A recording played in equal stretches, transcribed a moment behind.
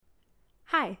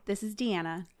Hi, this is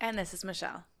Deanna. And this is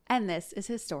Michelle. And this is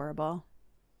Historable.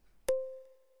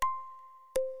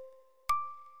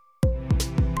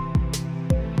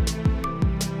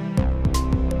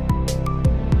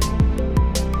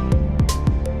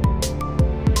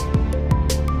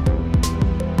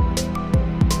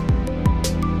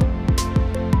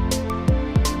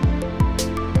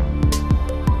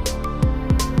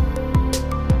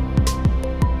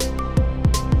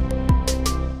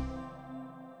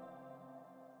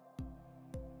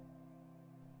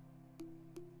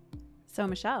 So,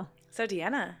 Michelle. So,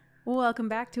 Deanna. Welcome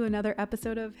back to another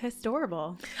episode of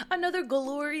Historable. Another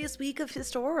glorious week of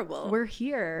Historable. We're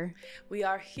here. We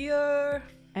are here.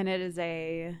 And it is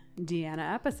a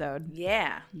Deanna episode.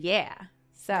 Yeah. Yeah.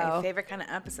 So, my favorite kind of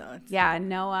episodes. Yeah,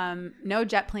 no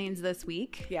jet planes this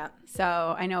week. Yeah.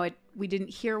 So, I know we didn't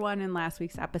hear one in last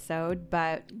week's episode,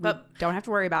 but we don't have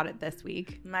to worry about it this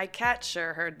week. My cat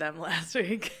sure heard them last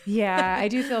week. Yeah, I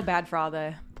do feel bad for all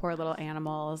the poor little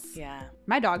animals. Yeah.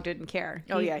 My dog didn't care.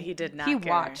 He did not care. He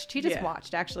watched. He just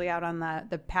watched actually out on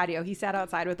the patio. He sat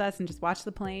outside with us and just watched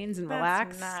the planes and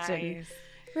relaxed. Nice. And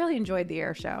really enjoyed the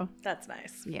air show. That's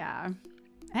nice. Yeah.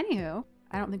 Anywho,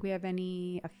 I don't think we have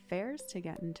any affairs to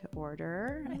get into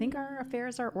order. I think our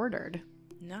affairs are ordered.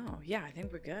 No. Yeah, I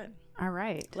think we're good. All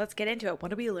right. Let's get into it.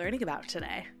 What are we learning about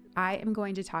today? I am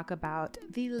going to talk about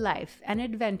the life and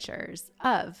adventures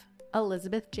of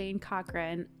Elizabeth Jane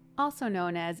Cochran, also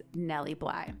known as Nellie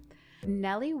Bly.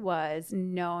 Nellie was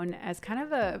known as kind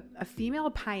of a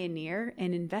female pioneer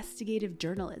in investigative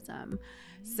journalism.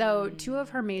 So 2 of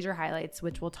her major highlights,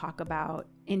 which we'll talk about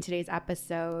in today's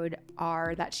episode,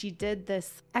 are that she did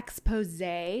this expose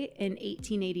in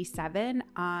 1887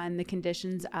 on the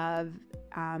conditions of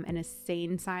an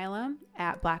insane asylum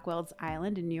at Blackwell's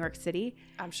Island in New York City.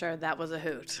 I'm sure that was a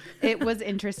hoot. It was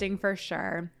interesting for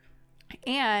sure.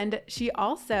 And she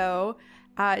also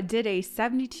did a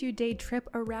 72-day trip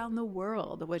around the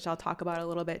world, which I'll talk about a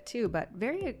little bit too, but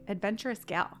very adventurous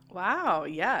gal. Wow.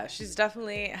 Yeah. She's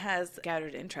definitely has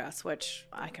gathered interest, which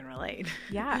I can relate.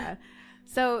 Yeah.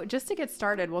 So just to get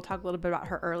started, we'll talk a little bit about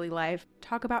her early life,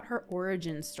 talk about her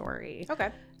origin story. Okay.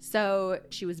 So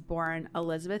she was born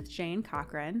Elizabeth Jane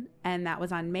Cochran, and that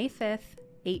was on May 5th,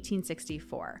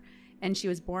 1864. And she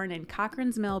was born in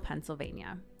Cochran's Mill,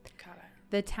 Pennsylvania.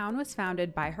 The town was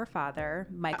founded by her father,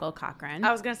 Michael Cochran.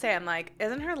 I was going to say, I'm like,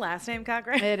 isn't her last name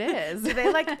Cochran? It is. Do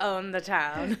they own the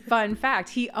town? Fun fact,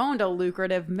 he owned a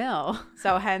lucrative mill.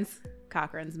 So hence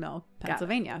Cochran's Mill,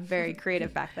 Pennsylvania. Very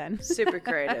creative back then. Super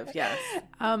creative, yes.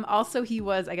 Also, he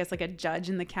was, I guess, a judge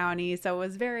in the county. So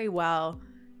was very well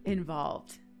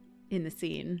involved in the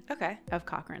scene of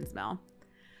Cochran's Mill.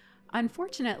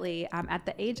 Unfortunately, at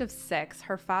the age of 6,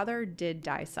 her father did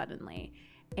die suddenly.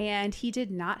 And he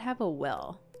did not have a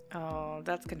will. Oh,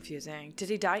 that's confusing. Did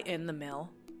he die in the mill?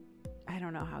 I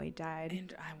don't know how he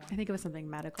died. I think it was something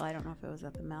medical. I don't know if it was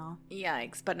at the mill.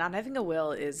 Yikes. But not having a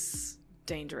will is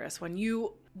dangerous when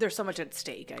there's so much at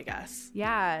stake, I guess.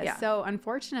 Yeah. So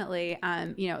unfortunately,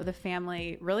 the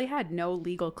family really had no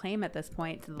legal claim at this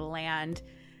point to the land.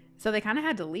 So they kind of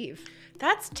had to leave.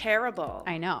 That's terrible.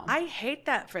 I know. I hate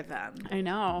that for them. I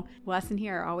know. Lesson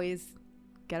here, always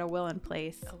get a will in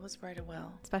place. Always write a will.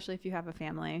 Especially if you have a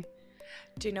family.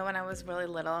 Do you know when I was really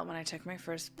little, when I took my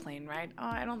first plane ride? Oh,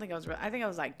 I don't think I was I think I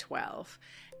was 12.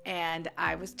 And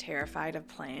I was terrified of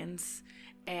planes.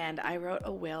 And I wrote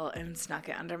a will and snuck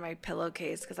it under my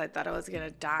pillowcase because I thought I was going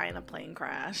to die in a plane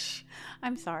crash.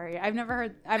 I'm sorry. I've never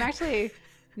heard. I'm actually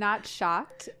not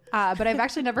shocked, but I've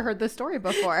actually never heard this story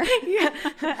before. Yeah.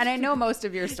 And I know most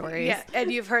of your stories. Yeah, and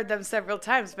you've heard them several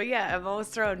times. But yeah, I've always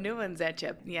thrown new ones at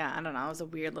you. Yeah, I don't know. I was a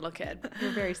weird little kid. You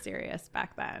were very serious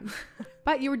back then.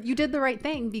 But you did the right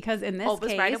thing because in this case...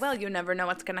 Always write a will. You never know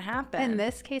what's going to happen. In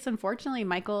this case, unfortunately,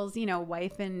 Michael's,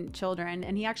 wife and children,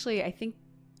 and he actually, I think,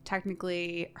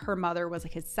 technically her mother was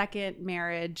his second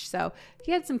marriage. So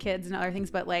he had some kids and other things,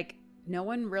 but no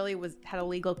one really had a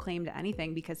legal claim to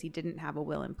anything because he didn't have a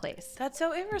will in place. That's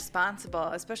so irresponsible,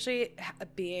 especially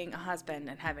being a husband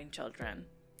and having children.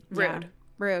 Rude. Yeah,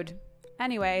 rude.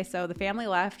 Anyway, so the family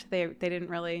left. They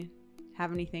didn't really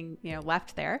have anything,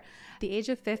 left there. At the age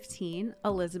of 15,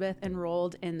 Elizabeth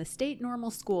enrolled in the State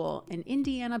Normal School in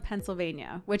Indiana,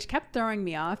 Pennsylvania, which kept throwing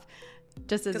me off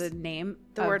just as a name.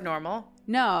 The word normal?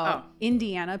 No,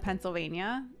 Indiana,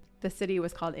 Pennsylvania. The city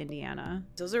was called Indiana.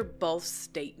 Those are both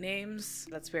state names.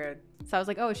 That's weird. So I was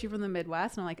like, oh, is she from the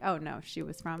Midwest? And I'm like, oh, no, she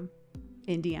was from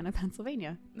Indiana,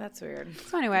 Pennsylvania. That's weird.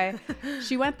 So anyway,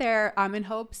 she went there in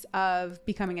hopes of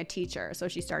becoming a teacher. So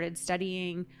she started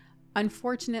studying.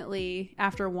 Unfortunately,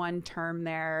 after one term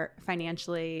there,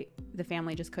 financially, the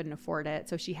family just couldn't afford it.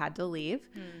 So she had to leave.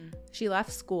 She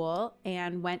left school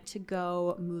and went to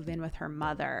go move in with her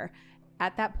mother.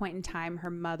 At that point in time, her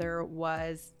mother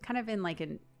was kind of in like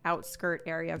an outskirt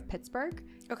area of Pittsburgh.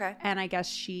 Okay. And I guess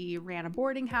she ran a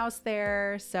boarding house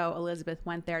there. So Elizabeth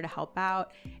went there to help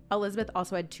out. Elizabeth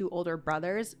also had 2 older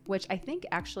brothers, which I think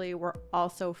actually were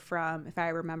also from, if I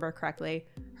remember correctly,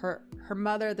 her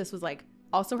mother, this was like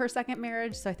also her second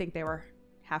marriage. So I think they were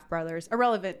half brothers.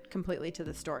 Irrelevant completely to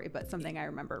the story, but something I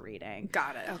remember reading.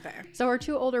 Got it. Okay. So her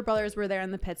 2 older brothers were there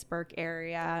in the Pittsburgh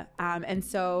area. And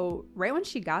so right when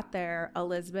she got there,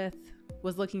 Elizabeth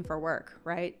was looking for work,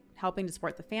 right? Helping to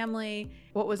support the family.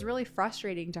 What was really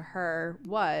frustrating to her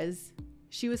was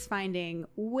she was finding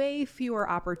way fewer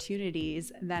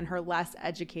opportunities than her less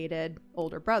educated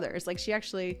older brothers. Like she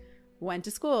actually went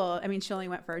to school. I mean, she only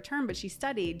went for a term, but she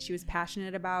studied. She was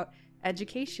passionate about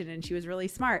education and she was really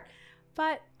smart.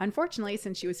 But unfortunately,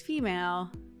 since she was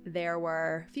female, there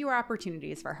were fewer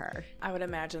opportunities for her. I would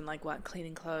imagine like what?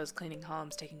 Cleaning clothes, cleaning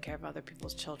homes, taking care of other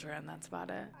people's children. That's about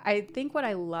it. I think what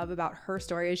I love about her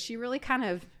story is she really kind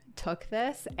of took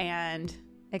this and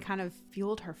it kind of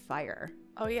fueled her fire.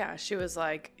 Oh yeah. She was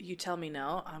like, you tell me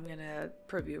no, I'm going to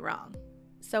prove you wrong.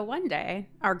 So one day,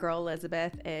 our girl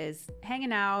Elizabeth is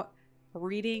hanging out,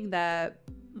 reading the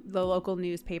local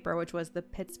newspaper, which was the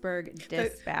Pittsburgh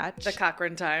Dispatch. The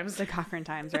Cochrane Times. The Cochrane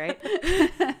Times, right?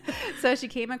 So she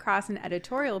came across an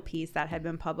editorial piece that had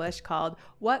been published called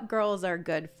What Girls Are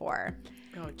Good For.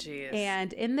 Oh, geez.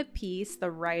 And in the piece,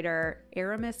 the writer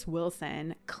Aramis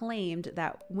Wilson claimed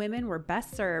that women were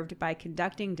best served by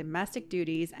conducting domestic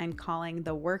duties and calling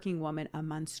the working woman a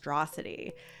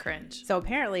monstrosity. Cringe. So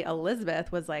apparently Elizabeth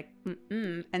was like,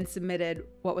 and submitted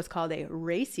what was called a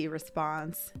racy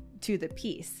response to the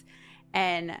piece.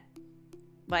 And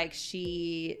like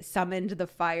she summoned the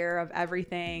fire of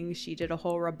everything. She did a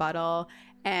whole rebuttal.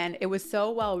 And it was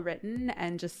so well written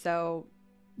and just so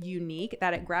unique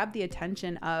that it grabbed the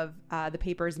attention of the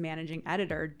paper's managing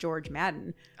editor, George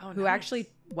Madden, who actually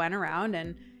went around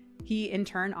and he in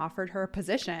turn offered her a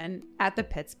position at the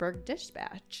Pittsburgh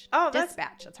Dispatch.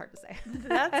 Dispatch, that's hard to say.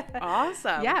 That's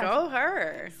awesome. Yeah. Go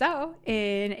her. So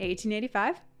in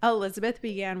 1885, Elizabeth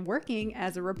began working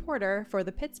as a reporter for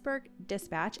the Pittsburgh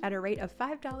Dispatch at a rate of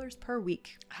 $5 per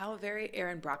week. How very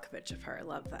Erin Brockovich of her. I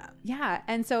love that. Yeah.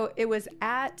 And so it was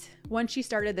once she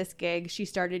started this gig, she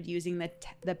started using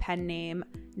the pen name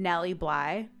Nellie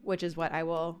Bly, which is what I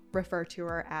will refer to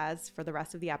her as for the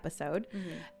rest of the episode.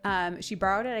 Mm-hmm. She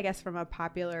borrowed it, I guess, from a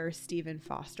popular Stephen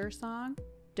Foster song.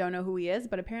 Don't know who he is,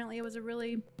 but apparently it was a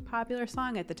really popular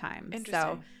song at the time. Interesting.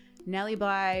 So Nellie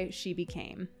Bly, she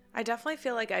became. I definitely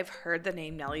feel like I've heard the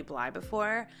name Nellie Bly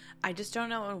before. I just don't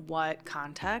know in what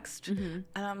context. Mm-hmm.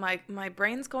 And I'm like, my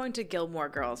brain's going to Gilmore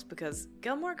Girls because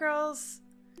Gilmore Girls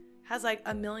has like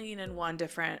 1,000,001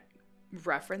 different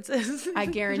references. I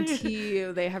guarantee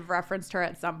you they have referenced her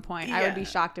at some point. Yeah. I would be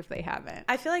shocked if they haven't.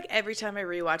 I feel like every time I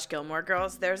rewatch Gilmore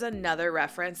Girls, there's another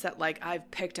reference that like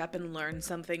I've picked up and learned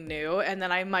something new. And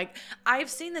then I'm like, I've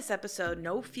seen this episode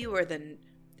no fewer than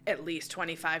at least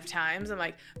 25 times. I'm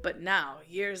like, but now,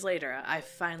 years later, I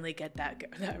finally get that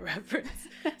reference.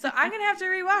 So I'm going to have to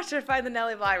rewatch to find the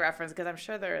Nellie Bly reference because I'm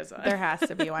sure there is one. There has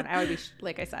to be one. I would be,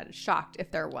 like I said, shocked if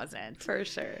there wasn't. For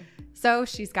sure. So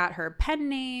she's got her pen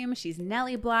name. She's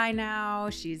Nellie Bly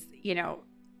now. She's,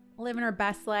 living her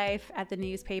best life at the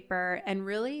newspaper. And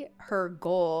really her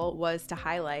goal was to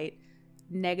highlight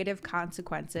negative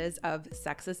consequences of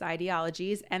sexist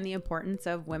ideologies and the importance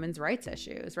of women's rights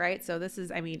issues, right? So this is,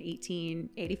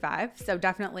 1885. So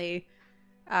definitely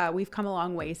we've come a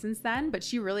long way since then, but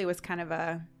she really was kind of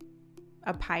a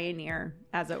pioneer,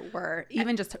 as it were,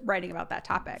 even just writing about that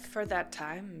topic. For that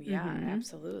time, yeah,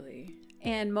 absolutely.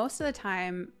 And most of the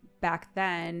time back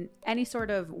then, any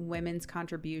sort of women's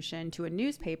contribution to a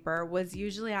newspaper was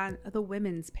usually on the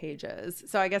women's pages.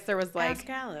 So I guess there was like... Ask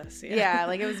Alice. Yeah,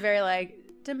 like it was very like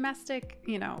domestic,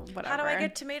 whatever. How do I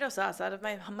get tomato sauce out of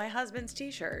my husband's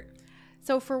t-shirt?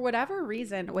 So for whatever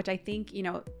reason, which I think,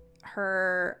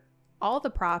 all the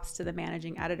props to the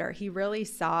managing editor, he really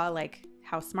saw like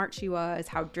how smart she was,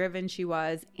 how driven she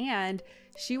was, and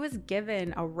she was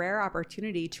given a rare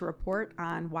opportunity to report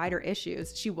on wider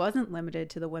issues. She wasn't limited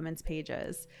to the women's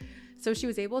pages. So she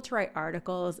was able to write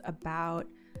articles about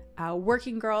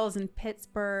working girls in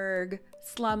Pittsburgh,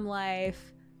 slum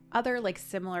life, other like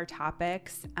similar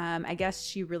topics. I guess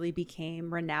she really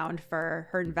became renowned for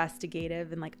her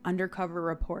investigative and like undercover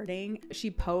reporting. She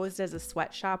posed as a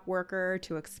sweatshop worker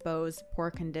to expose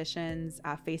poor conditions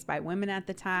faced by women at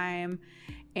the time.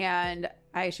 And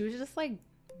she was just like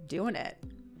doing it.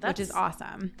 which is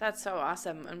awesome. That's so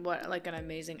awesome. And what like an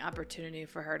amazing opportunity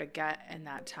for her to get in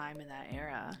that time, in that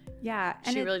era. Yeah.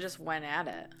 And she really just went at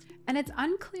it. And it's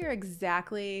unclear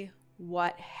exactly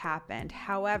what happened.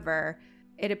 However,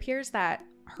 it appears that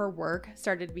her work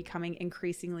started becoming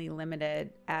increasingly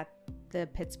limited at the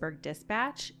Pittsburgh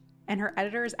Dispatch, and her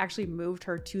editors actually moved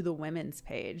her to the women's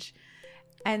page.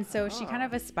 And so she kind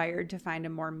of aspired to find a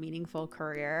more meaningful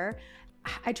career.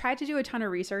 I tried to do a ton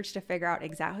of research to figure out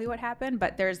exactly what happened,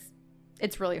 but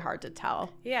it's really hard to tell.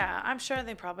 Yeah, I'm sure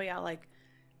they probably got like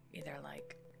either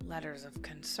like letters of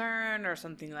concern or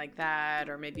something like that,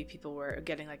 or maybe people were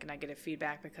getting like negative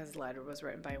feedback because the letter was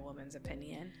written by a woman's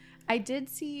opinion. I did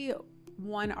see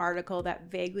one article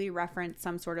that vaguely referenced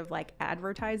some sort of like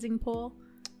advertising pull.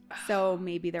 So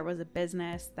maybe there was a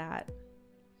business that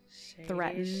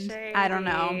threatened. I don't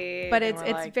know. But it's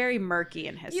like, very murky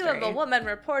in history. You have a woman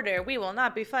reporter. We will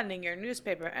not be funding your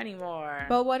newspaper anymore.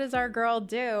 But what does our girl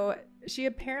do? She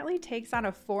apparently takes on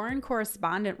a foreign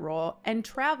correspondent role and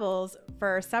travels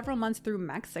for several months through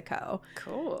Mexico.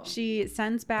 Cool. She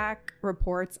sends back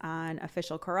reports on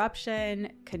official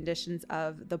corruption, conditions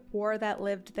of the poor that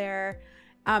lived there.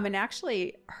 And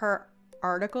actually, her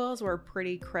articles were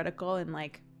pretty critical and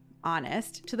like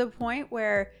honest, to the point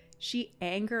where she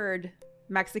angered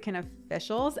Mexican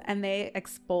officials and they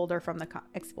expelled her from the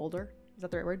expelled her? Is that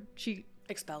the right word? She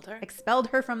expelled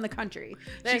her from the country.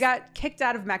 She got kicked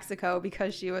out of Mexico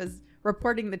because she was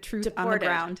reporting the truth on the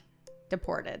ground.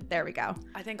 Deported. There we go.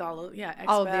 I think all of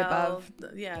the above.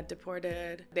 Yeah,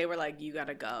 deported. They were like, you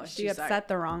gotta go. She upset like,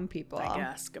 the wrong people. I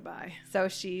guess. Goodbye. So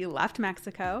she left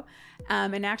Mexico.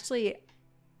 And actually,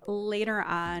 later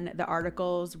on, the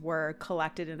articles were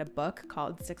collected in a book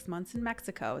called 6 Months in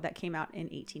Mexico that came out in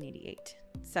 1888.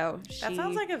 So that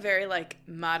sounds like a very like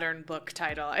modern book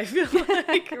title, I feel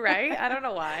like, right? I don't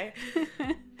know why.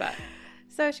 But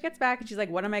so she gets back and she's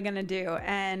like, what am I going to do?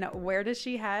 And where does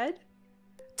she head?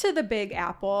 To the Big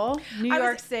Apple, New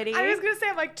York City. I was going to say,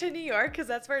 I'm like, to New York, because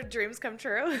that's where dreams come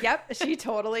true. Yep, she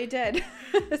totally did.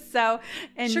 So,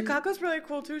 and Chicago's really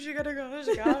cool too. She got to go to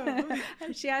Chicago.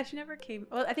 she never came.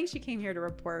 Well, I think she came here to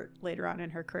report later on in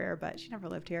her career, but she never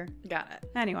lived here. Got it.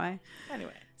 Anyway.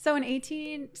 So in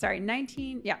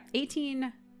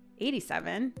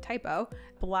 1887, typo,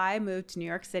 Bly moved to New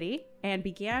York City and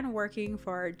began working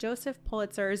for Joseph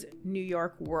Pulitzer's New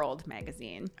York World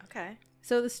magazine. Okay.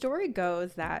 So the story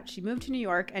goes that she moved to New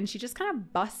York and she just kind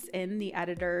of busts in the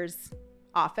editor's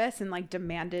office and like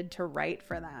demanded to write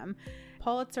for them.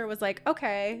 Pulitzer was like,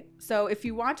 okay, so if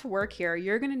you want to work here,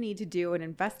 you're going to need to do an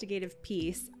investigative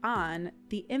piece on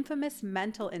the infamous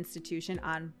mental institution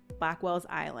on Blackwell's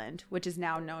Island, which is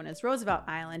now known as Roosevelt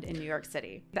Island in New York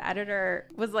City. The editor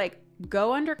was like,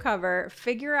 go undercover,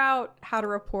 figure out how to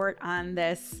report on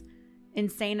this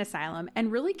insane asylum,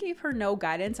 and really gave her no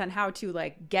guidance on how to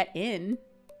like get in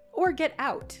or get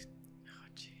out. Oh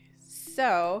jeez.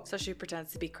 So she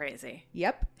pretends to be crazy.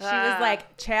 Yep. She was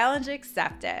like, challenge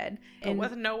accepted. But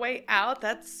with no way out,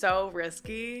 that's so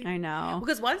risky. I know.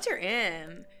 Because once you're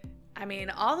in, I mean,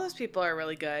 all those people are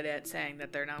really good at saying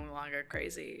that they're no longer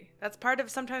crazy. That's part of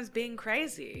sometimes being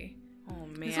crazy. Oh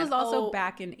man. This was also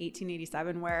back in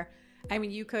 1887 where, I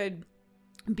mean, you could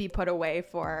be put away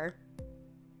for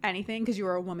anything because you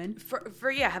were a woman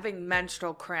for having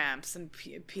menstrual cramps and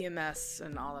PMS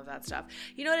and all of that stuff.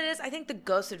 You know what it is? I think the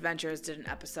Ghost Adventures did an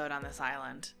episode on this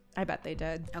island. I bet they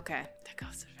did. Okay. The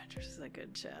Ghost Adventures is a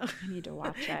good show. I need to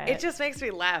watch it. It just makes me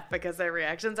laugh because their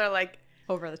reactions are like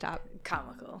over the top,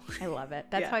 comical. I love it.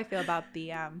 That's how I feel about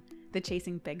the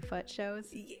Chasing Bigfoot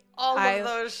shows. All of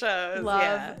those shows.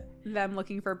 Love them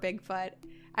looking for Bigfoot.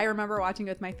 I remember watching it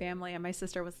with my family and my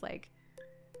sister was like,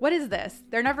 what is this?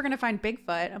 They're never going to find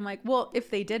Bigfoot. I'm like, well,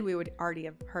 if they did, we would already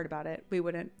have heard about it. We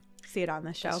wouldn't see it on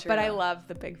the show. But I love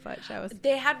the Bigfoot shows.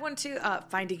 They had one too,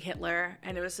 Finding Hitler,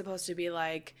 and it was supposed to be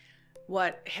like,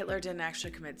 what, Hitler didn't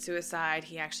actually commit suicide.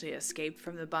 He actually escaped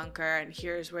from the bunker, and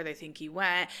here's where they think he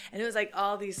went. And it was like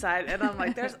all these sides. And I'm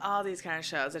like, there's all these kind of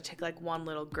shows that take like one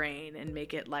little grain and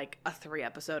make it like a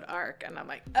 3-episode arc. And I'm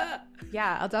like, ugh.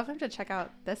 Yeah, I'll definitely have to check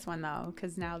out this one though,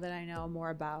 because now that I know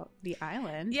more about the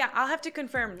island. Yeah, I'll have to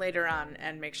confirm later on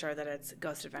and make sure that it's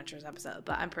Ghost Adventures episode.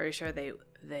 But I'm pretty sure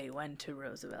they went to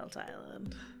Roosevelt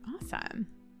Island. Awesome.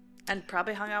 And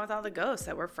probably hung out with all the ghosts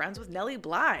that were friends with Nellie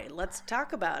Bly. Let's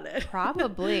talk about it.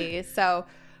 Probably. So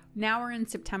now we're in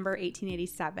September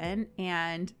 1887,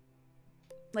 and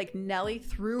like Nellie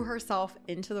threw herself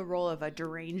into the role of a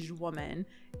deranged woman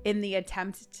in the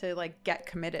attempt to like get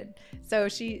committed. So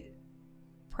she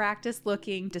practiced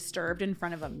looking disturbed in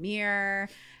front of a mirror.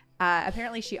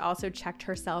 Apparently, she also checked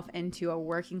herself into a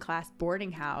working class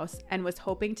boarding house and was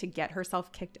hoping to get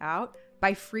herself kicked out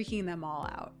by freaking them all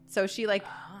out. So she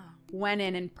went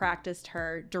in and practiced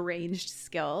her deranged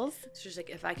skills. She's like,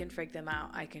 if I can freak them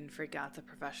out, I can freak out the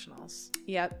professionals.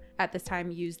 Yep. At this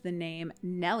time used the name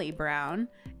Nellie Brown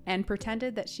and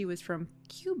pretended that she was from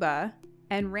Cuba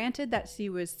and ranted that she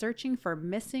was searching for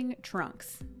missing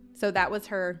trunks. So that was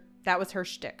her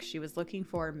shtick. She was looking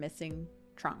for missing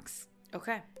trunks.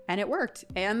 Okay. And it worked.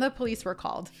 And the police were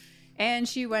called. And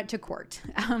she went to court.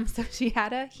 So she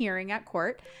had a hearing at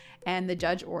court, and the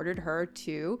judge ordered her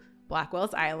to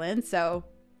Blackwell's Island. So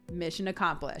mission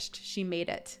accomplished. She made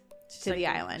it to the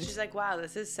island. She's like, wow,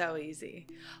 this is so easy.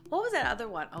 What was that other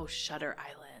one? Oh, Shutter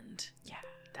Island. Yeah.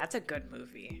 That's a good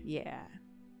movie. Yeah.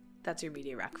 That's your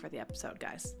media rec for the episode,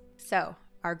 guys. So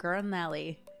our girl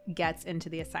Nellie gets into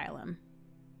the asylum.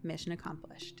 Mission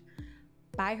accomplished.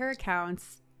 By her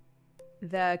accounts,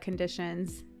 the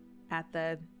conditions at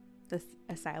the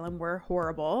asylum were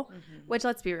horrible, which,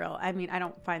 let's be real, I mean, I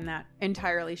don't find that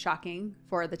entirely shocking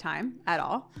for the time at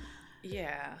all.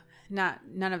 Yeah.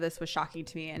 None of this was shocking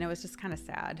to me, and it was just kind of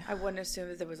sad. I wouldn't assume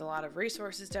that there was a lot of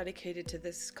resources dedicated to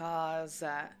this cause,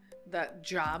 that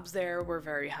jobs there were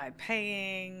very high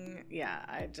paying. Yeah,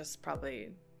 I just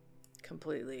probably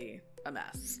completely a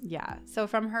mess. Yeah. So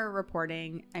from her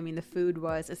reporting, I mean, the food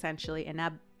was essentially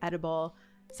inedible,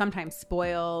 sometimes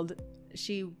spoiled.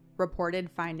 She reported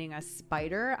finding a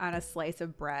spider on a slice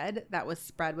of bread that was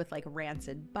spread with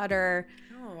rancid butter.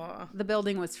 Oh. The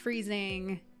building was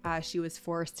freezing. She was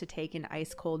forced to take an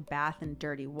ice cold bath in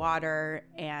dirty water,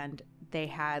 and they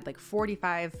had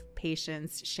 45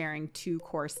 patients sharing 2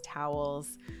 coarse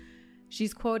towels.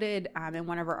 She's quoted in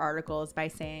one of her articles by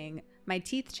saying, "My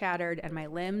teeth chattered and my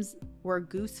limbs were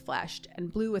goose-fleshed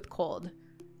and blue with cold.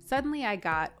 Suddenly I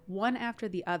got, one after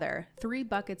the other, 3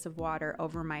 buckets of water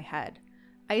over my head.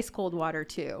 Ice cold water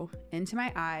too, into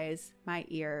my eyes, my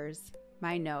ears,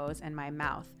 my nose, and my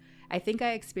mouth. I think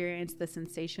I experienced the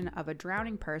sensation of a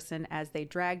drowning person as they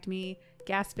dragged me,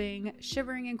 gasping,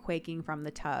 shivering, and quaking from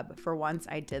the tub. For once,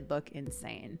 I did look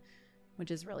insane,"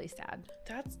 which is really sad.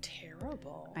 That's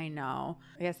terrible. I know.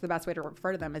 I guess the best way to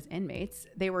refer to them is inmates.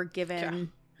 They were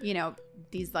given,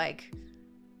 these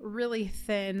really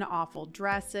thin, awful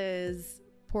dresses,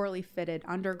 poorly fitted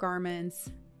undergarments.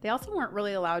 They also weren't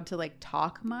really allowed to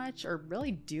talk much or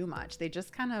really do much. They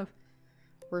just kind of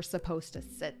were supposed to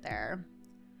sit there.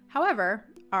 However,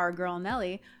 our girl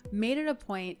Nellie made it a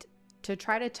point to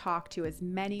try to talk to as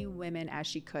many women as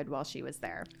she could while she was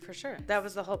there. For sure. That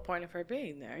was the whole point of her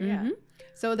being there. Yeah.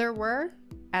 So there were,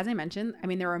 as I mentioned,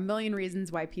 there were a million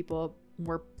reasons why people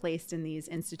were placed in these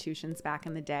institutions back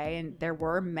in the day, and there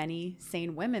were many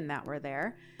sane women that were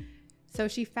there. So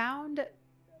she found,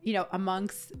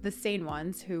 amongst the sane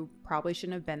ones who probably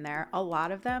shouldn't have been there, a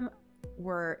lot of them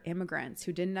were immigrants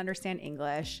who didn't understand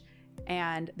English,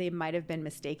 and they might have been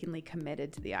mistakenly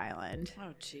committed to the island.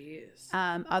 Oh, jeez.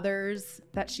 Others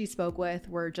that she spoke with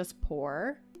were just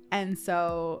poor, and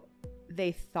so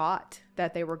they thought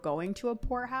that they were going to a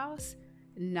poorhouse,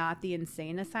 not the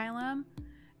insane asylum,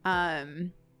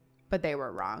 but they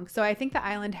were wrong. So I think the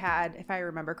island had, if I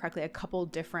remember correctly, a couple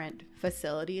different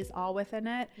facilities all within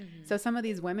it. So some of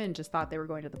these women just thought they were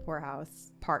going to the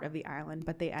poorhouse part of the island,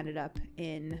 but they ended up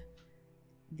in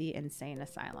the insane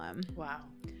asylum. Wow.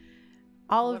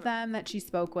 All of them that she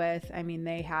spoke with,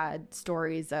 they had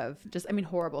stories of just,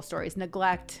 horrible stories,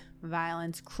 neglect,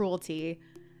 violence, cruelty.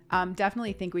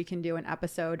 Definitely think we can do an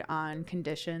episode on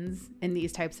conditions in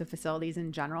these types of facilities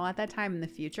in general at that time in the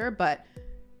future. But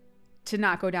to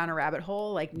not go down a rabbit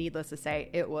hole, needless to say,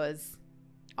 it was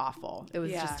awful. It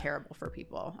was just terrible for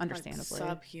people, understandably.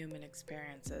 Subhuman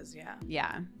experiences, yeah.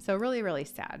 Yeah. So really, really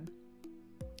sad.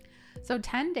 So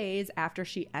 10 days after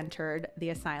she entered the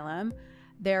asylum,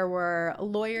 there were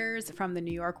lawyers from the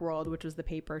New York World, which was the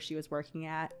paper she was working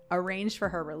at, arranged for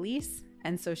her release.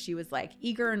 And so she was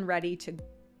eager and ready to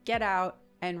get out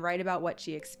and write about what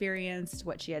she experienced,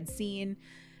 what she had seen.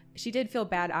 She did feel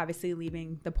bad, obviously,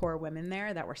 leaving the poor women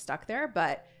there that were stuck there,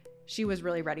 but she was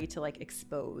really ready to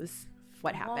expose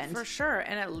what happened. Well, for sure.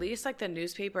 And at least the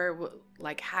newspaper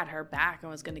had her back and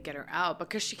was going to get her out,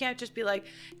 because she can't just be like,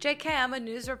 JK, I'm a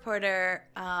news reporter.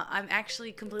 I'm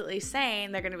actually completely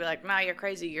sane. They're going to be like, nah, you're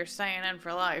crazy. You're staying in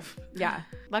for life. Yeah.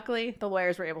 Luckily, the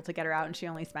lawyers were able to get her out, and she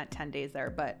only spent 10 days there.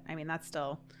 But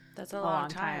that's a long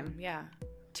time. Yeah.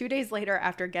 2 days later,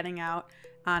 after getting out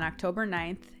on October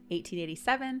 9th,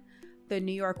 1887, the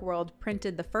New York World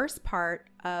printed the first part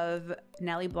of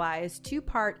Nellie Bly's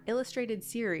 2-part illustrated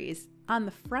series on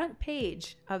the front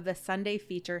page of the Sunday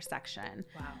feature section.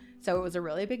 Wow. So it was a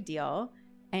really big deal.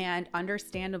 And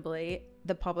understandably,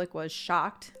 the public was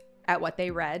shocked at what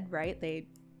they read, right? They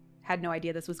had no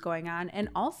idea this was going on. And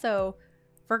also,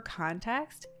 for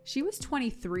context, she was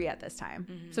 23 at this time.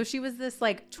 So she was this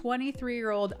like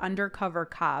 23-year-old undercover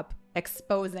cop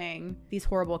exposing these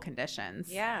horrible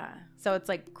conditions. Yeah. So it's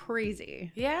like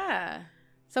crazy. Yeah.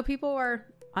 So people were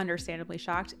understandably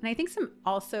shocked. And I think some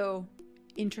also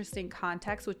interesting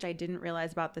context, which I didn't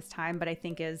realize about this time, but I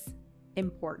think is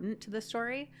important to the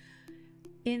story.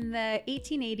 In the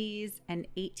 1880s and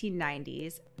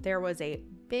 1890s, there was a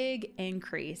big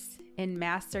increase in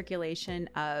mass circulation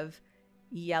of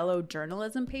yellow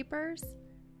journalism papers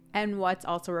and what's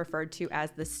also referred to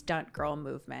as the stunt girl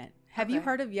movement. Have you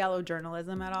heard of yellow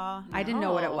journalism at all? No. I didn't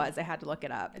know what it was. I had to look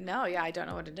it up. No, yeah, I don't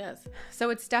know what it is.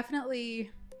 So it's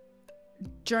definitely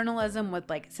journalism with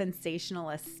like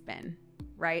sensationalist spin,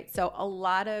 right? So a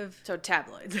lot of... So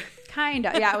tabloids. Kind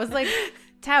of. Yeah, it was like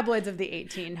tabloids of the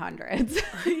 1800s.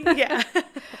 Yeah.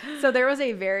 So there was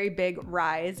a very big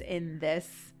rise in this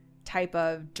type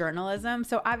of journalism.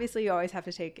 So obviously you always have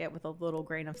to take it with a little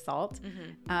grain of salt.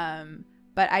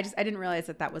 But I didn't realize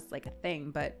that was like a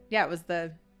thing. But yeah, it was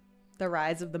the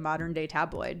rise of the modern day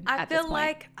tabloid. I feel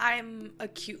like I'm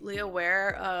acutely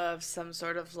aware of some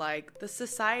sort of like the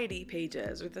society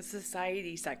pages or the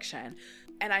society section.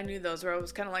 And I knew those were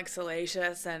always kind of like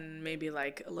salacious and maybe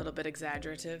like a little bit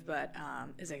exaggerative, but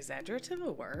is exaggerative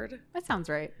a word? That sounds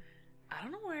right. I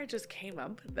don't know where I just came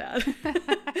up with that.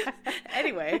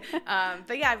 Anyway,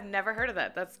 but yeah, I've never heard of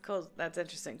that. That's cool. That's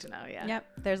interesting to know. Yeah. Yep.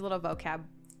 There's a little vocab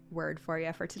word for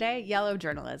you for today. Yellow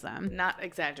journalism. Not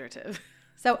exaggerative.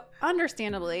 So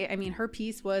understandably, I mean, her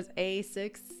piece was a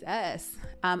success.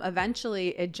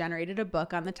 Eventually, it generated a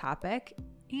book on the topic.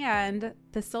 And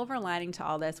the silver lining to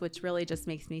all this, which really just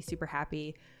makes me super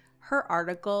happy, her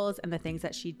articles and the things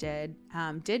that she did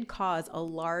cause a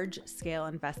large-scale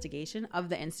investigation of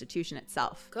the institution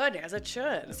itself. Good, as it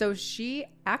should. So she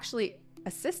actually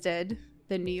assisted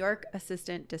the New York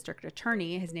Assistant District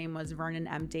Attorney, his name was Vernon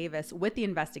M. Davis, with the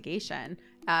investigation.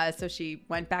 So she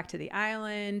went back to the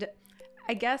island.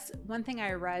 I guess one thing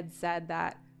I read said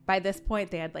that by this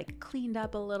point, they had like cleaned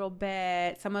up a little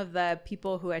bit. Some of the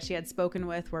people who she had spoken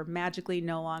with were magically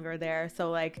no longer there.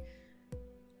 So like,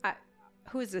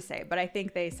 who's to say? But I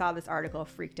think they saw this article,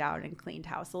 freaked out, and cleaned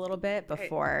house a little bit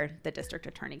before the district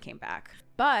attorney came back.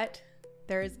 But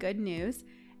there is good news.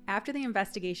 After the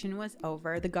investigation was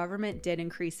over, the government did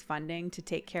increase funding to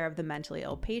take care of the mentally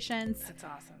ill patients. That's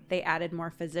awesome. They added more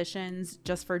physicians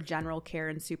just for general care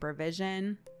and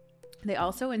supervision. They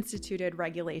also instituted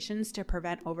regulations to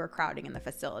prevent overcrowding in the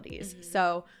facilities.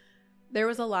 So there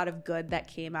was a lot of good that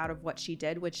came out of what she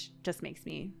did, which just makes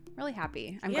me really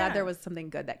happy. I'm glad there was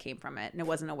something good that came from it and it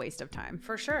wasn't a waste of time.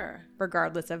 For sure.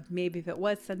 Regardless of maybe if it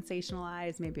was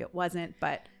sensationalized, maybe it wasn't,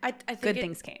 but I think good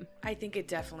things came. I think it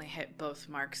definitely hit both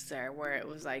marks there, where it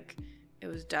was like, it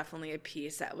was definitely a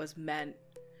piece that was meant,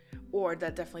 or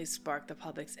that definitely sparked the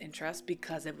public's interest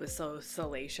because it was so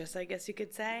salacious, I guess you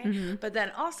could say. But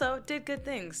then also did good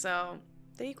things. So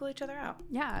they equal each other out.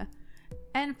 Yeah.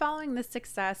 And following this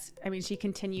success, I mean, she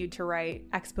continued to write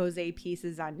expose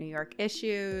pieces on New York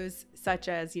issues, such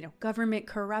as, government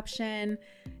corruption.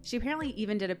 She apparently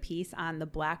even did a piece on the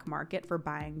black market for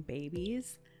buying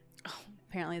babies. Oh.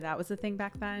 Apparently that was a thing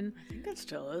back then. I think that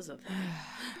still is a thing.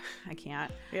 I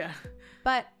can't. Yeah.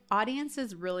 But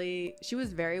audiences she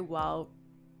was very well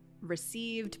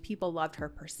received. People loved her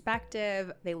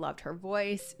perspective. They loved her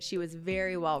voice. She was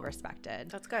very well respected.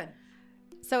 That's good.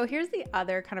 So here's the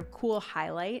other kind of cool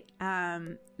highlight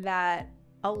that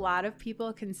a lot of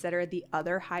people consider the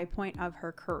other high point of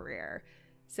her career.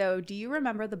 So do you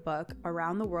remember the book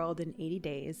Around the World in 80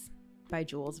 Days by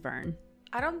Jules Verne?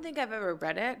 I don't think I've ever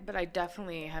read it, but I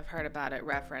definitely have heard about it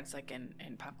referenced like in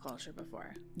pop culture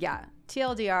before. Yeah.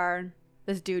 TLDR,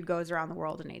 this dude goes around the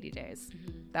world in 80 days.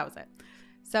 That was it.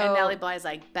 So and Nellie Bly's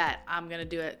like, bet I'm going to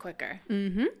do it quicker.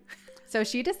 So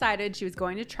she decided she was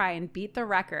going to try and beat the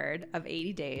record of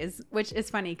 80 days, which is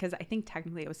funny because I think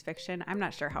technically it was fiction. I'm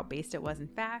not sure how based it was in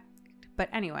fact. But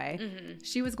anyway,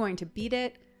 she was going to beat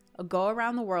it, go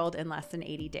around the world in less than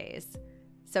 80 days.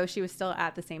 So she was still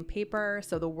at the same paper.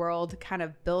 So the world kind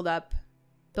of built up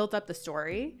the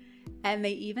story. And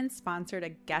they even sponsored a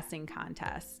guessing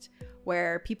contest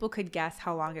where people could guess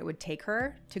how long it would take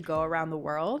her to go around the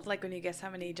world. Like when you guess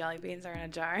how many jelly beans are in a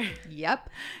jar? Yep.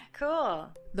 Cool.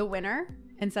 The winner,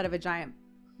 instead of a giant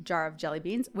jar of jelly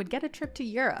beans, would get a trip to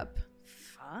Europe.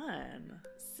 Fun.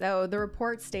 So the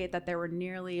reports state that there were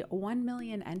nearly 1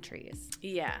 million entries.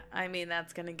 Yeah. I mean,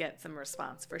 that's going to get some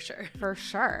response for sure. For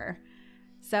sure.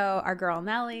 So our girl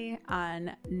Nellie,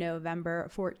 on November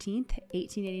 14th,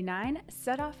 1889,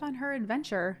 set off on her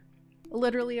adventure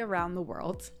literally around the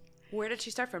world. Where did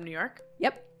she start from? New York?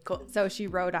 Yep. Cool. So she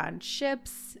rode on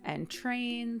ships and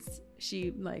trains.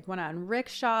 She went on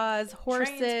rickshaws,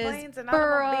 horses, planes, and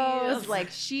burros.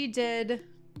 automobiles. She did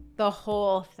the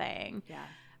whole thing. Yeah.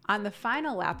 On the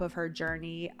final lap of her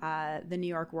journey, the New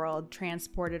York World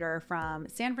transported her from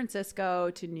San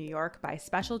Francisco to New York by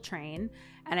special train.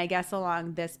 And I guess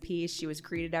along this piece, she was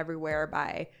greeted everywhere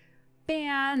by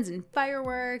bands and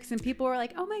fireworks, and people were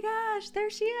like, oh my gosh, there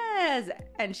she is.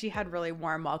 And she had really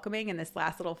warm welcoming in this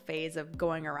last little phase of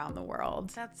going around the world.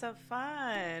 That's so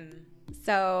fun.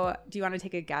 So do you want to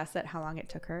take a guess at how long it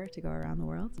took her to go around the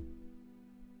world?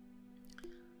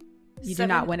 You do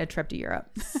not win a trip to Europe.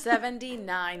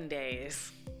 79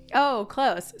 days. Oh,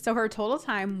 close. So her total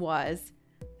time was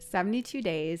 72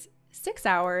 days, 6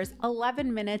 hours,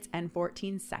 11 minutes, and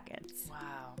 14 seconds.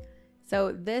 Wow.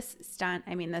 So this stunt,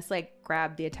 this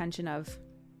grabbed the attention of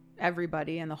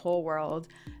everybody in the whole world.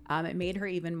 It made her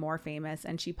even more famous,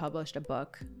 and she published a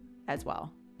book as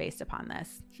well based upon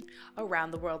this.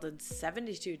 Around the world in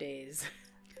 72 days.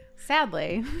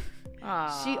 Sadly,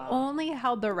 Aww. she only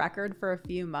held the record for a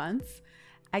few months.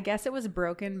 I guess it was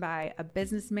broken by a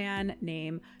businessman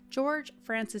named George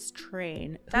Francis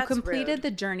Train, who completed the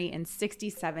journey in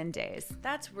 67 days.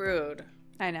 That's rude.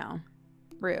 I know.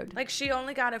 Rude. She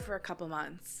only got it for a couple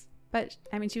months. But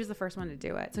she was the first one to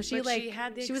do it. So she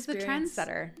had the she was the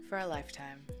trendsetter for a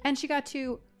lifetime. And she got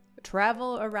to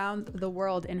travel around the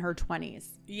world in her 20s.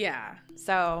 Yeah.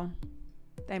 So,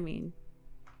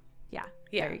 yeah.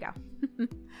 There you go.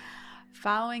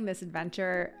 Following this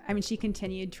adventure, she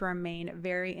continued to remain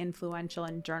very influential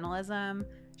in journalism.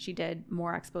 She did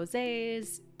more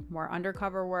exposés, more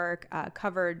undercover work,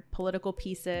 covered political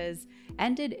pieces,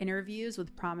 and did interviews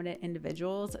with prominent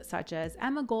individuals such as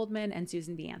Emma Goldman and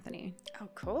Susan B. Anthony. Oh,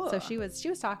 cool. So she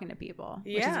was talking to people,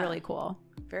 which is really cool.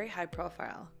 Very high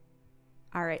profile.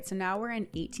 All right, so now we're in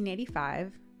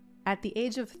 1885. At the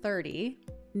age of 30,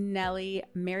 Nellie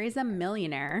marries a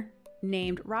millionaire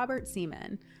named Robert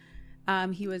Seaman.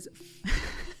 He was...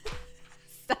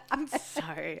 I'm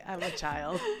sorry, I'm a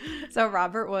child. So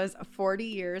Robert was 40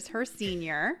 years her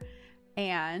senior,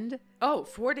 and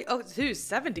 40. Oh, who's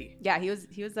 70? Yeah, he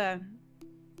was an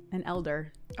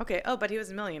elder. Okay. Oh, but he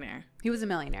was a millionaire. He was a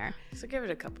millionaire. So give it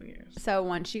a couple years. So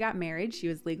once she got married, she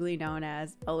was legally known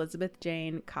as Elizabeth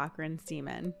Jane Cochran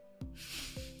Seaman.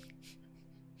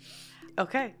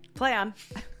 Okay, play on.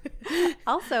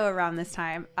 Also around this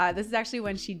time, this is actually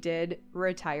when she did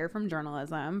retire from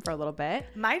journalism for a little bit.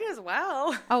 Might as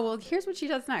well. Oh, well, here's what she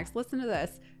does next. Listen to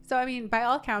this. So, by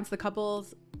all accounts, the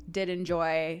couples did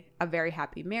enjoy a very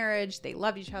happy marriage. They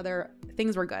loved each other.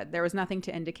 Things were good. There was nothing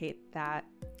to indicate that.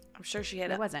 I'm sure she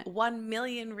had 1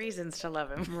 million reasons to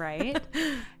love him. Right.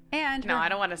 And no, I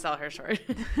don't want to sell her short.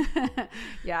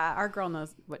 Yeah, our girl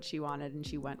knows what she wanted and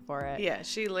she went for it. Yeah,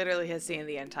 she literally has seen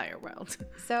the entire world.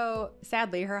 So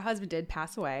sadly, her husband did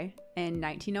pass away in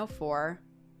 1904.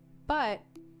 But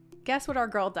guess what our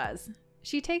girl does?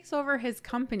 She takes over his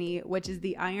company, which is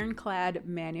the Ironclad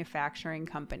Manufacturing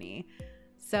Company.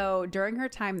 So during her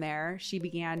time there, she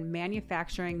began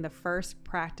manufacturing the first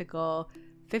practical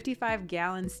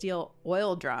 55-gallon steel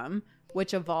oil drum,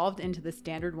 which evolved into the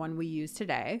standard one we use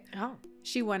today. Oh.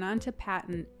 She went on to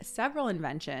patent several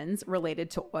inventions related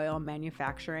to oil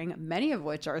manufacturing, many of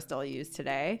which are still used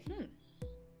today.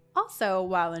 Also,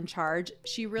 while in charge,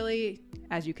 she really,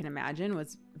 as you can imagine,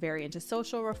 was very into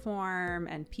social reform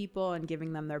and people and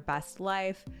giving them their best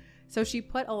life. So she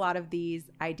put a lot of these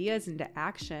ideas into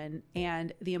action,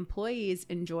 and the employees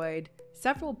enjoyed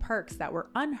several perks that were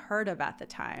unheard of at the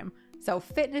time. So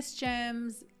fitness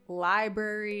gyms,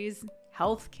 libraries,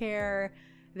 healthcare,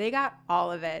 they got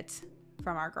all of it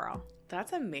from our girl.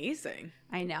 That's amazing.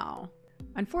 I know.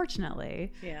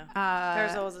 Unfortunately. Yeah.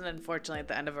 There's always an unfortunately at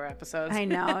the end of our episodes. I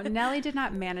know. Nellie did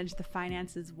not manage the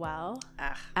finances well.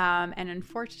 And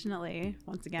unfortunately,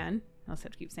 once again, I also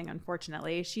have to keep saying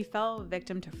unfortunately, she fell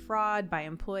victim to fraud by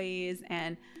employees.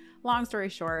 And long story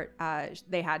short,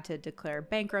 they had to declare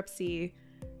bankruptcy.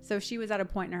 So she was at a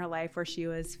point in her life where she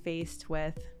was faced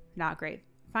with not great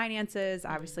finances.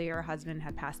 Obviously, her husband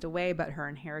had passed away, but her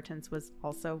inheritance was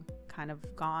also kind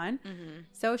of gone.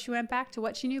 So she went back to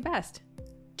what she knew best,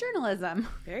 journalism.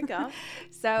 There you go.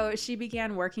 So she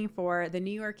began working for the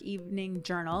New York Evening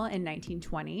Journal in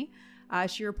 1920.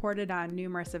 She reported on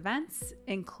numerous events,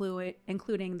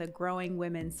 including the growing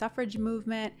women's suffrage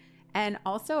movement. And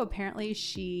also, apparently,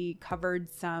 she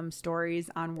covered some stories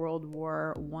on World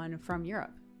War I from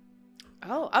Europe.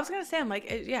 Oh, I was going to say, I'm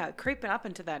like, yeah, creeping up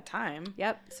into that time.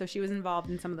 Yep. So she was involved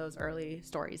in some of those early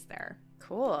stories there.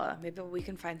 Cool. Maybe we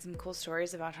can find some cool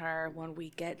stories about her when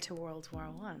we get to World War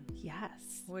I.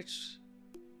 Yes. Which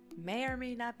may or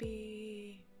may not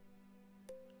be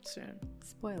soon.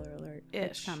 Spoiler alert. Ish.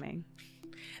 It's coming.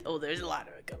 Oh, there's a lot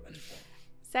of it coming.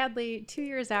 Sadly, 2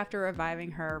 years after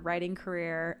reviving her writing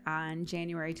career on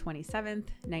January 27th,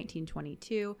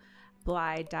 1922,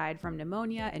 Bly died from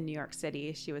pneumonia in New York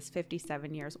City. She was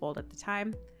 57 years old at the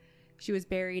time. She was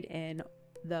buried in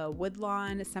the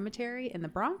Woodlawn Cemetery in the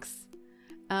Bronx.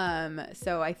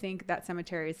 So I think that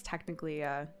cemetery is technically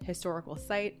a historical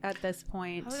site at this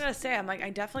point. I was gonna say, I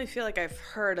definitely feel like I've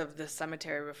heard of this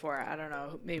cemetery before. I don't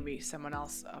know, maybe someone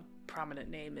else, a prominent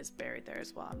name, is buried there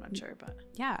as well. I'm not sure, but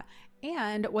yeah.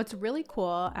 And what's really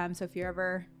cool, so if you're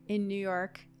ever in New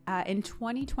York, in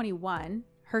 2021,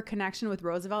 her connection with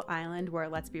Roosevelt Island, where,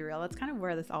 let's be real, that's kind of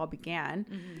where this all began,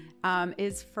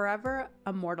 is forever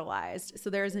immortalized. So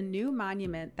there's a new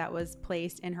monument that was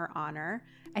placed in her honor.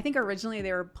 I think originally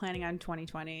they were planning on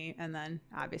 2020, and then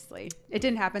obviously it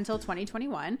didn't happen until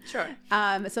 2021. Sure.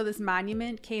 So this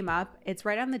monument came up. It's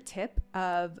right on the tip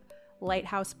of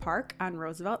Lighthouse Park on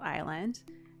Roosevelt Island.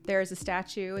 There's a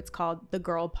statue. It's called The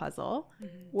Girl Puzzle,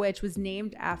 which was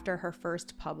named after her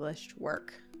first published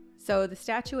work. So the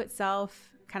statue itself,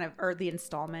 or the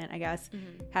installment, I guess,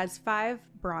 has 5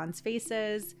 bronze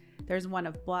faces. There's one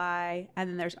of Bly, and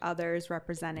then there's others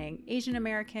representing Asian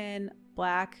American,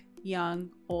 Black, young,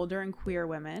 older, and queer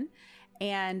women.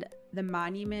 And the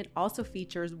monument also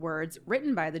features words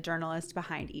written by the journalist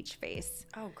behind each face.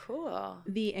 Oh, cool.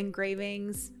 The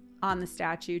engravings on the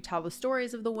statue tell the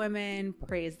stories of the women,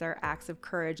 praise their acts of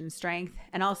courage and strength.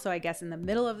 And also, I guess, in the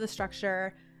middle of the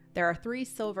structure, there are 3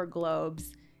 silver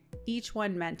globes, each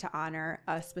one meant to honor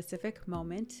a specific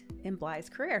moment in Bly's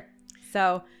career.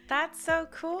 So that's so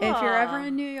cool. If you're ever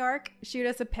in New York, shoot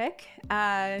us a pic.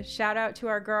 Shout out to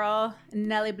our girl,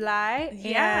 Nellie Bly.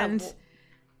 Yeah. And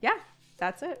yeah,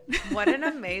 that's it. What an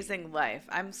amazing life.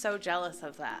 I'm so jealous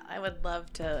of that. I would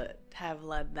love to have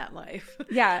led that life.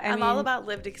 Yeah. I'm all about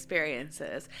lived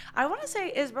experiences. I want to say,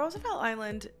 is Roosevelt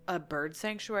Island a bird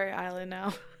sanctuary island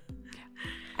now?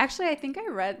 Actually, I think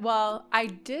I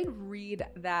did read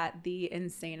that the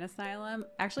insane asylum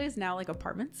actually is now like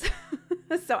apartments.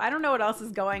 So I don't know what else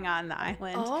is going on the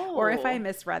island or if I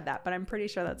misread that, but I'm pretty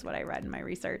sure that's what I read in my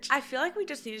research. I feel like we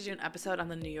just need to do an episode on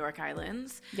the New York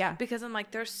Islands. Yeah. Because I'm like,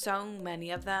 there's so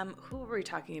many of them. Who were we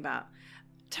talking about?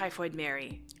 Typhoid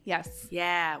Mary. Yes.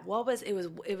 Yeah.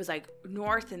 It was like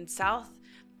North and South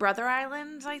Brother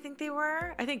Islands, I think they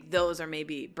were. I think those are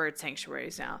maybe bird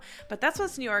sanctuaries now. But that's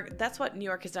what New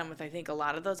York has done with, I think, a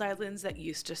lot of those islands that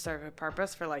used to serve a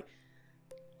purpose for like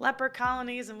leper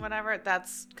colonies and whatever.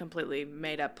 That's completely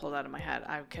made up, pulled out of my head.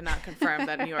 I cannot confirm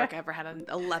that New York ever had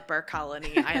a leper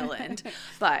colony island.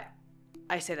 But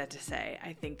I say that to say,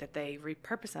 I think that they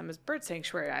repurpose them as bird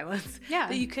sanctuary islands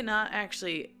that you cannot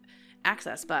actually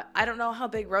access. But I don't know how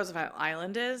big Roosevelt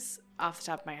Island is off the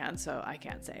top of my head, so I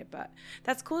can't say. But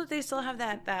that's cool that they still have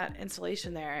that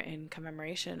installation there in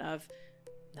commemoration of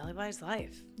Nellie Bly's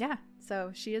life. Yeah,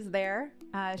 so she is there.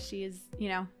 She is,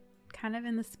 kind of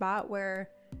in the spot where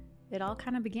it all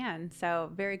kind of began.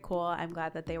 So very cool. I'm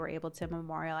glad that they were able to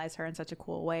memorialize her in such a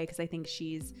cool way, because I think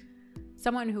she's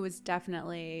someone who was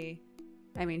definitely,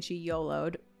 she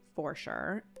YOLO'd for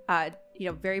sure.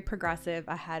 Very progressive,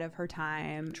 ahead of her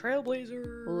time.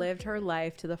 Trailblazer. Lived her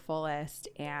life to the fullest,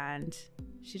 and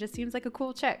she just seems like a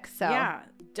cool chick. So yeah,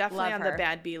 definitely on the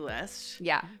Bad B list.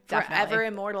 Yeah, definitely. Forever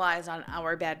immortalized on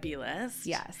our Bad B list.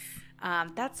 Yes.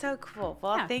 That's so cool.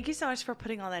 Well, Thank you so much for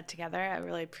putting all that together. I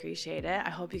really appreciate it. I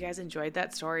hope you guys enjoyed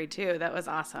that story too. That was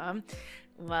awesome.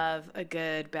 Love a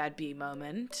good Bad B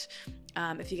moment.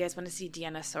 If you guys want to see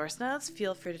Deanna's source notes,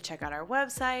 feel free to check out our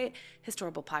website,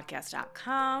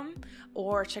 historicalpodcast.com,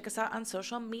 or check us out on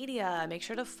social media. Make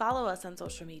sure to follow us on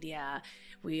social media.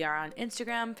 We are on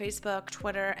Instagram, Facebook,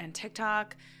 Twitter, and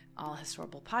TikTok, all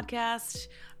Historical Podcast.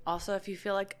 Also, if you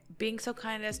feel like being so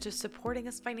kind as to supporting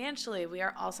us financially, we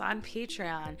are also on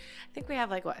Patreon. I think we have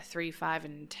 $3, $5,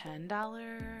 and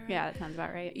 $10. Yeah, that sounds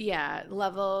about right. Yeah,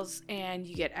 levels, and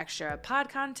you get extra pod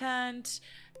content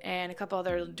and a couple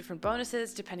other different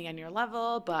bonuses depending on your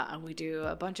level. But we do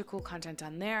a bunch of cool content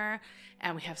on there,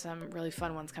 and we have some really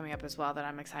fun ones coming up as well that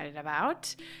I'm excited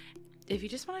about. If you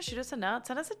just want to shoot us a note,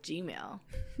 send us a Gmail.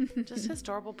 Just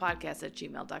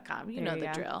historicalpodcast@gmail.com. You know the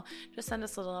drill. Just send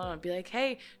us a little note and be like,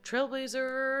 hey,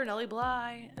 Trailblazer, Nellie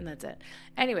Bly, and that's it.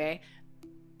 Anyway,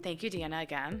 Thank you, Deanna,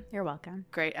 again. You're welcome.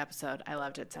 Great episode. I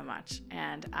loved it so much.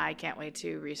 And I can't wait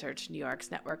to research New York's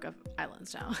network of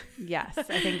islands now. Yes,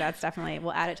 I think that's definitely,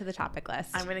 we'll add it to the topic list.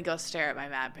 I'm going to go stare at my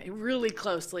map really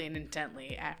closely and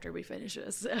intently after we finish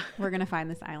this. We're going to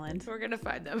find this island. We're going to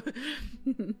find them.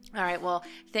 All right. Well,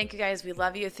 thank you guys. We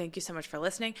love you. Thank you so much for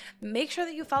listening. Make sure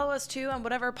that you follow us too on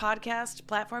whatever podcast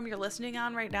platform you're listening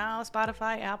on right now,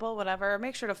 Spotify, Apple, whatever.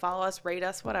 Make sure to follow us, rate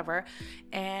us, whatever.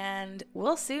 And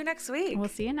we'll see you next week. We'll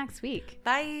see you next week.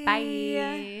 Bye.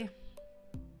 Bye.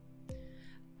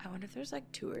 I wonder if there's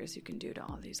like tours you can do to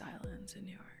all these islands in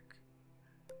New York.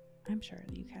 I'm sure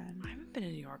you can. I haven't been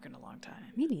in New York in a long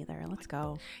time. Me neither. Let's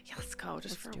go. Yeah, let's go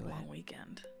just Let's for do a long it.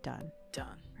 weekend. Done.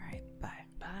 Done. All right. Bye.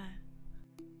 Bye.